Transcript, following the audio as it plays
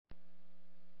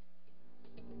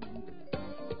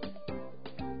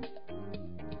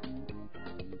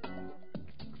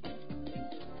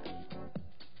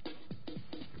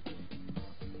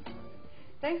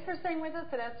Thanks for staying with us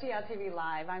at STL TV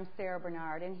Live. I'm Sarah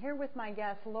Bernard, and here with my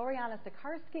guests, Loriana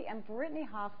Sekarski and Brittany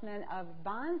Hofman of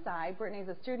Bonsai. Brittany is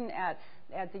a student at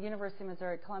the University of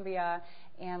Missouri at Columbia,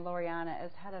 and Loriana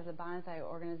is head of the Bonsai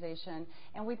organization.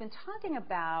 And we've been talking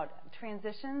about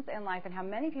transitions in life and how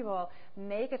many people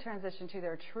make a transition to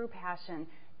their true passion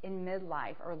in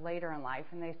midlife or later in life,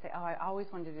 and they say, oh, I always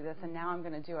wanted to do this, and now I'm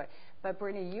going to do it. But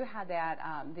Brittany, you had that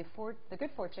the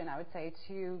good fortune, I would say,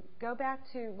 to go back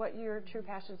to what your true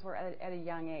passions were at a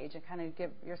young age and kind of give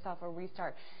yourself a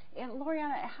restart. And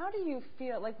Loriana, how do you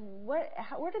feel, like where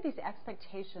do these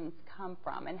expectations come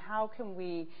from, and how can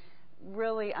we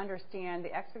really understand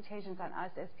the expectations on us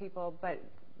as people, but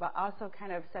also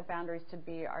kind of set boundaries to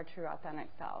be our true authentic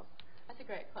selves? That's a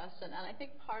great question, and I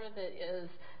think part of it is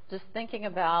just thinking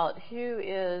about who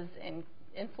is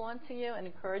influencing you and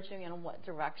encouraging you in what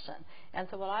direction. And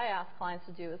so what I ask clients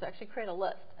to do is actually create a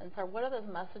list. And so what are those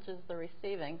messages they're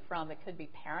receiving from? It could be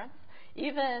parents.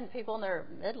 Even people in their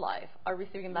midlife are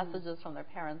receiving messages from their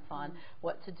parents on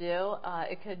what to do.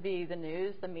 It could be the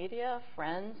news, the media,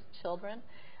 friends, children.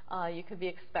 You could be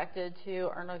expected to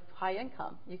earn a high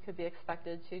income. You could be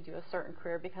expected to do a certain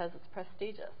career because it's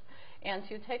prestigious. And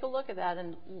to take a look at that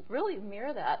and really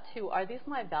mirror that to, are these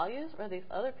my values or are these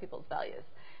other people's values?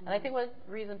 And I think one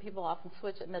reason people often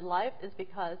switch at midlife is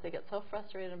because they get so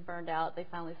frustrated and burned out, they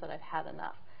finally said, I've had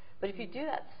enough. But if you do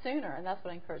that sooner, and that's what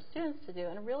I encourage students to do,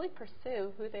 and really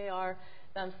pursue who they are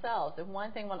themselves. And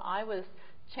one thing, when I was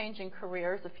changing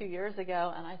careers a few years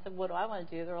ago, and I said, what do I want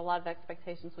to do? There were a lot of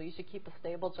expectations. Well, you should keep a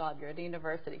stable job. You're at a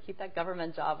university. Keep that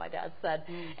government job, my dad said.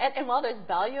 And while there's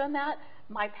value in that,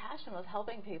 my passion was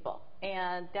helping people,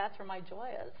 and that's where my joy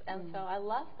is. And so I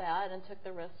left that and took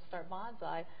the risk to start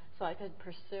Bonsai so I could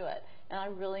pursue it. And I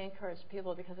really encourage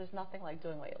people, because there's nothing like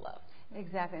doing what you love.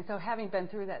 Exactly. And so having been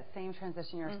through that same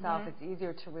transition yourself, it's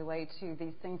easier to relate to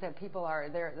these things that people are,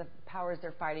 the powers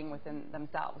they're fighting within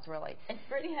themselves, really. And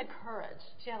Brittany had courage.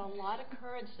 She had a lot of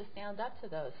courage to stand up to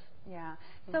those. Yeah.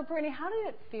 So, Brittany, how did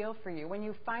it feel for you when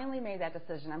you finally made that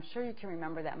decision? I'm sure you can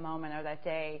remember that moment or that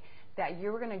day that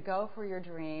you were going to go for your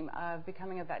dream of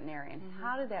becoming a veterinarian.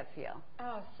 How did that feel?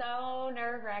 Oh, so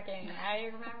nerve-wracking. I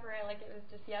remember it like it was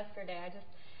just yesterday.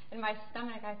 In my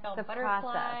stomach, I felt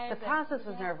butterflies. The process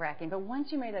was nerve-wracking, but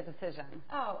once you made that decision.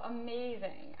 Oh,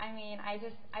 amazing. I mean, I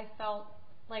felt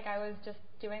like I was just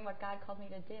doing what God called me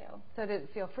to do. So did it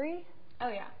feel free? Oh,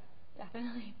 yeah.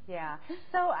 Definitely. Yeah.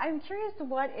 So I'm curious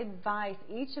what advice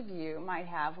each of you might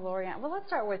have. Loriana, well, let's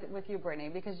start with you, Brittany,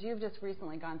 because you've just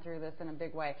recently gone through this in a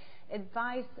big way.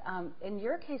 Advice, in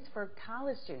your case, for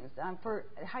college students, for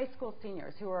high school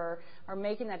seniors who are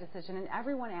making that decision, and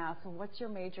everyone asks, well, what's your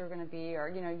major going to be? Or,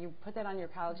 you put that on your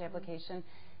college application.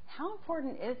 How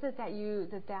important is it that you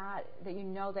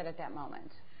know that at that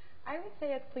moment? I would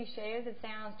say, as cliche as it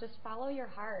sounds, just follow your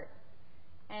heart.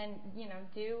 And,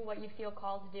 do what you feel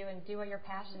called to do and do what you're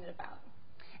passionate about.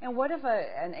 And what if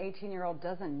an 18-year-old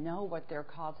doesn't know what they're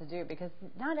called to do? Because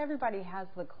not everybody has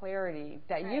the clarity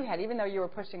that you had, even though you were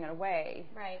pushing it away.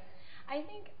 Right. I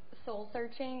think soul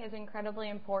searching is incredibly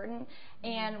important.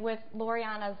 And with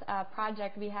Loriana's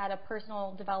project, we had a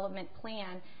personal development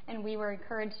plan, and we were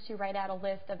encouraged to write out a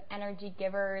list of energy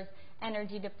givers,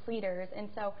 energy depleters. And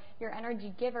so your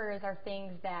energy givers are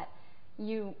things that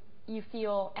you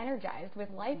feel energized with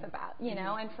life about,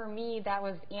 and for me that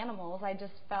was animals. I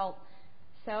just felt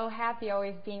so happy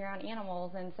always being around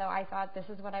animals, and so I thought, this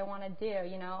is what I want to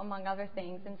do, among other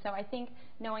things. And so I think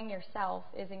knowing yourself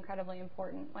is incredibly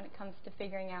important when it comes to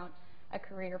figuring out a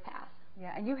career path.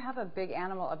 Yeah, and you have a big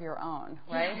animal of your own,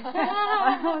 right?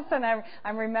 All of a sudden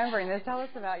I'm remembering this. Tell us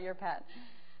about your pet.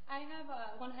 I have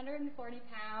a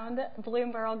 140-pound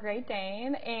Blue-Merle Great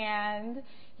Dane, and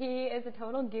he is a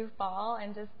total goofball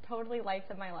and just totally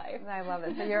lights up my life. I love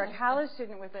it. So you're a college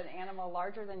student with an animal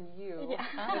larger than you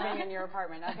living in your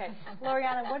apartment. Okay.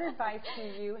 Loriana, what advice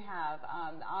do you have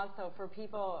also for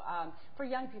people, for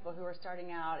young people who are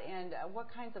starting out, and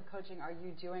what kinds of coaching are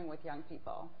you doing with young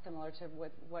people, similar to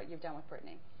what you've done with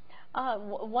Brittany?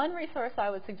 One resource I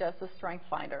would suggest is Strength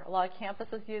Finder. A lot of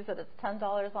campuses use it. It's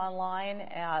 $10 online.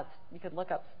 You could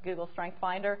look up Google Strength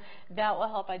Finder. That will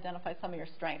help identify some of your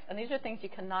strengths. And these are things you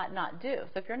cannot not do.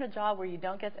 So if you're in a job where you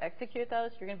don't get to execute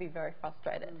those, you're going to be very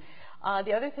frustrated.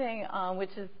 The other thing,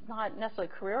 which is not necessarily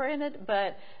career-oriented,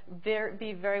 but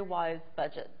be very wise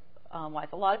budget-wise.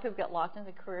 A lot of people get locked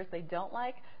into careers they don't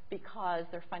like because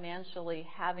they're financially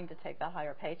having to take that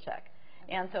higher paycheck.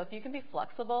 And so if you can be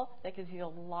flexible, that gives you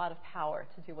a lot of power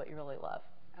to do what you really love.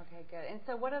 Okay, good. And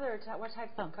so what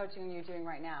types of coaching are you doing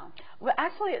right now? Well,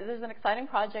 actually, there's an exciting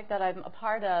project that I'm a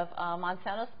part of.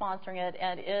 Monsanto's sponsoring it,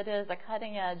 and it is a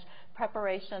cutting-edge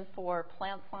preparation for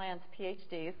plant science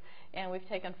PhDs. And we've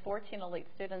taken 14 elite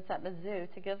students at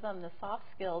Mizzou to give them the soft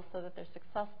skills so that they're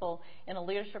successful in a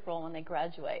leadership role when they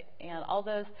graduate. And all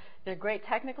those, they're great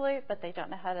technically, but they don't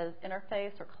know how to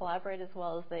interface or collaborate as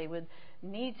well as they would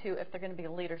need to if they're going to be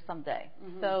a leader someday.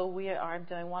 So we are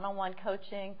doing one-on-one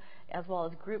coaching as well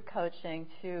as group coaching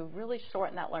to really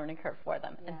shorten that learning curve for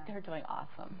them. And they're doing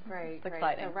awesome. Great, it's great.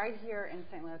 exciting. So right here in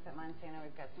St. Louis at Montana,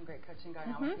 we've got some great coaching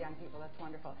going on with young people. That's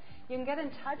wonderful. You can get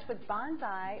in touch with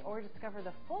Bonsai or discover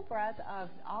the full breadth of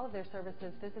all of their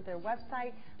services. Visit their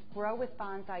website,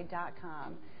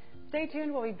 growwithbonsai.com. Stay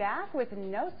tuned. We'll be back with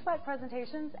no sweat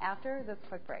presentations after this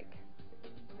quick break.